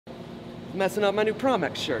messing up my new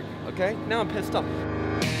Pramek shirt, okay? Now I'm pissed off.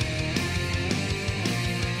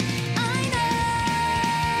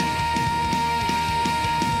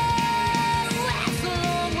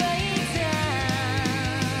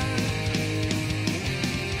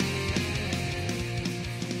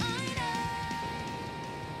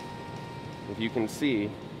 If you can see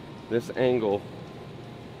this angle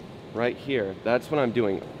right here, that's what I'm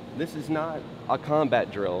doing. This is not a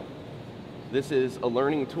combat drill. This is a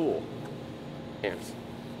learning tool.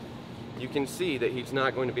 You can see that he's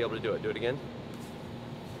not going to be able to do it. Do it again.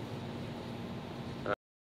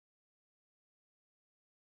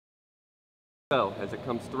 So as it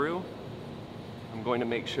comes through, I'm going to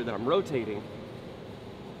make sure that I'm rotating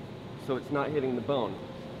so it's not hitting the bone.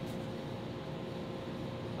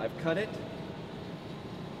 I've cut it.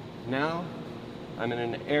 Now I'm in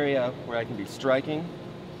an area where I can be striking,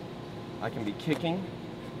 I can be kicking,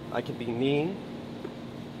 I can be kneeing,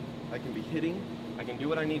 I can be hitting, I can do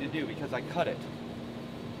what I need to do because I cut it.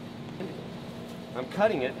 I'm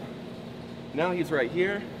cutting it. Now he's right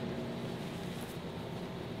here.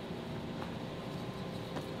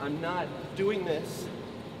 I'm not doing this.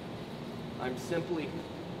 I'm simply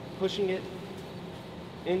pushing it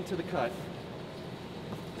into the cut.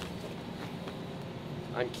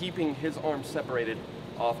 I'm keeping his arms separated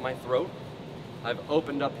off my throat. I've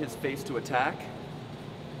opened up his face to attack.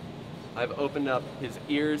 I've opened up his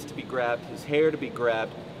ears to be grabbed, his hair to be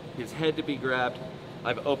grabbed, his head to be grabbed.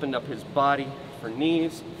 I've opened up his body for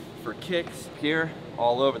knees, for kicks, here,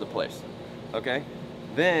 all over the place, okay?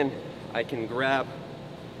 Then I can grab.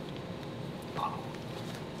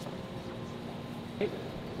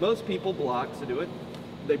 Most people block to do it.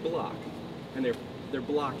 They block, and they're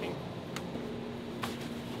blocking.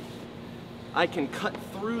 I can cut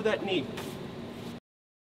through that knee.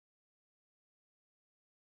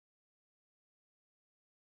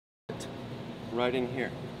 Right in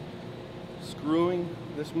here. Screwing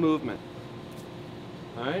this movement.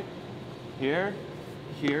 All right? Here,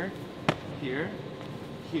 here, here,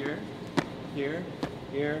 here, here,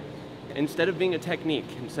 here. Instead of being a technique,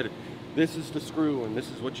 instead of this is the screw and this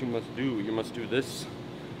is what you must do this.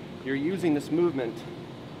 You're using this movement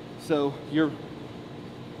so you're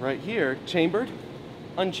right here, chambered,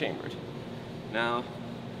 unchambered. Now,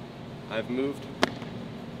 I've moved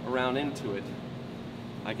around into it.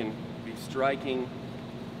 I can be striking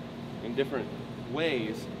in different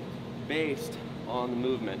ways based on the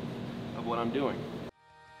movement of what I'm doing.